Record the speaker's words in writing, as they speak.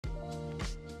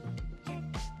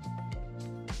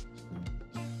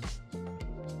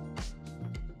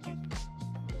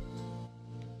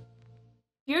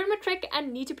you're in matric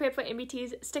and need to prep for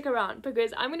NBTs, stick around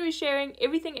because I'm going to be sharing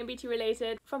everything NBT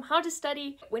related, from how to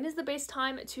study, when is the best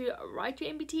time to write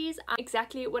your NBTs, and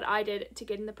exactly what I did to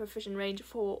get in the proficient range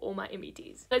for all my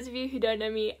NBTs. Those of you who don't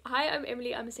know me, hi, I'm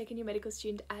Emily. I'm a second year medical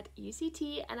student at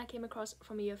UCT and I came across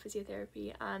from a year of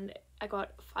physiotherapy and I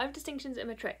got 5 distinctions in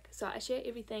matric. So I share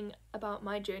everything about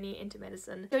my journey into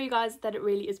medicine, show you guys that it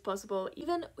really is possible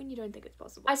even when you don't think it's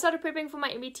possible. I started prepping for my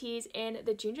NBTs in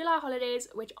the June-July holidays,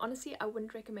 which honestly I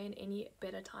wouldn't recommend any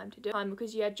better time to do it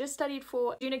because you had just studied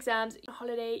for June exams. On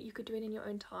holiday you could do it in your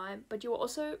own time, but you were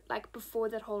also like before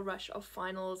that whole rush of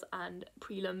finals and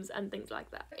prelims and things like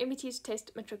that. NBTs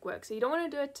test matric work, so you don't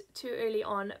want to do it too early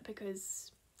on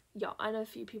because yeah, I know a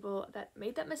few people that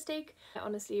made that mistake. I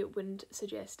honestly wouldn't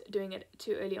suggest doing it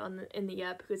too early on in the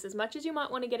year because as much as you might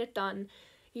want to get it done,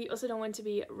 you also don't want to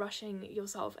be rushing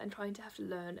yourself and trying to have to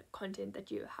learn content that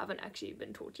you haven't actually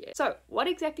been taught yet. So what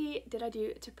exactly did I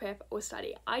do to prep or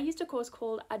study? I used a course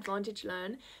called Advantage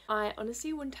Learn. I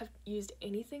honestly wouldn't have used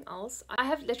anything else. I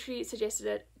have literally suggested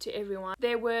it to everyone.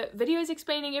 There were videos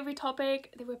explaining every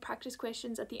topic. There were practice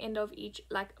questions at the end of each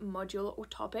like module or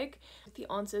topic with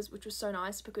the answers, which was so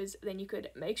nice because then you could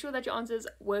make sure that your answers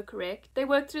were correct. They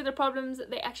worked through the problems.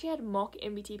 They actually had mock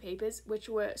NBT papers, which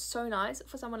were so nice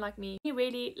for someone like me. He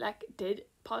really like did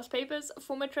past papers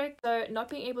for matric, so not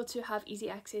being able to have easy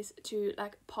access to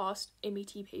like past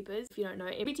NBT papers, if you don't know,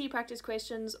 NBT practice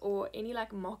questions or any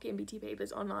like mock NBT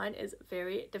papers online is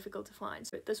very difficult to find.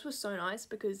 So this was so nice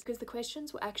because the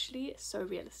questions were actually so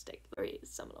realistic, very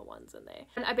similar ones in there.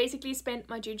 And I basically spent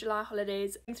my June-July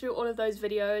holidays going through all of those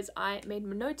videos. I made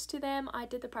notes to them, I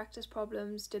did the practice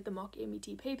problems, did the mock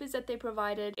NBT papers that they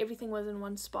provided. Everything was in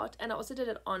one spot and I also did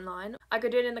it online. I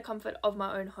could do it in the comfort of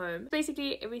my own home.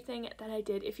 Basically everything that I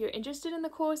did. If you're interested in the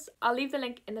course, I'll leave the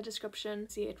link in the description.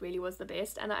 See, it really was the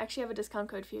best, and I actually have a discount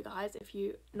code for you guys. If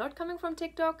you're not coming from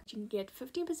TikTok, you can get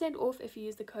 15% off if you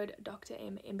use the code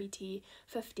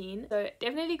DrMMBT15. So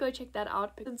definitely go check that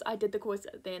out. Since I did the course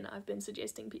then, I've been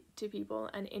suggesting to people,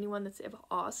 and anyone that's ever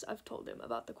asked, I've told them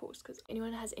about the course. Because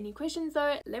anyone has any questions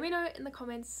though, let me know in the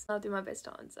comments. I'll do my best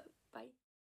to answer. Bye.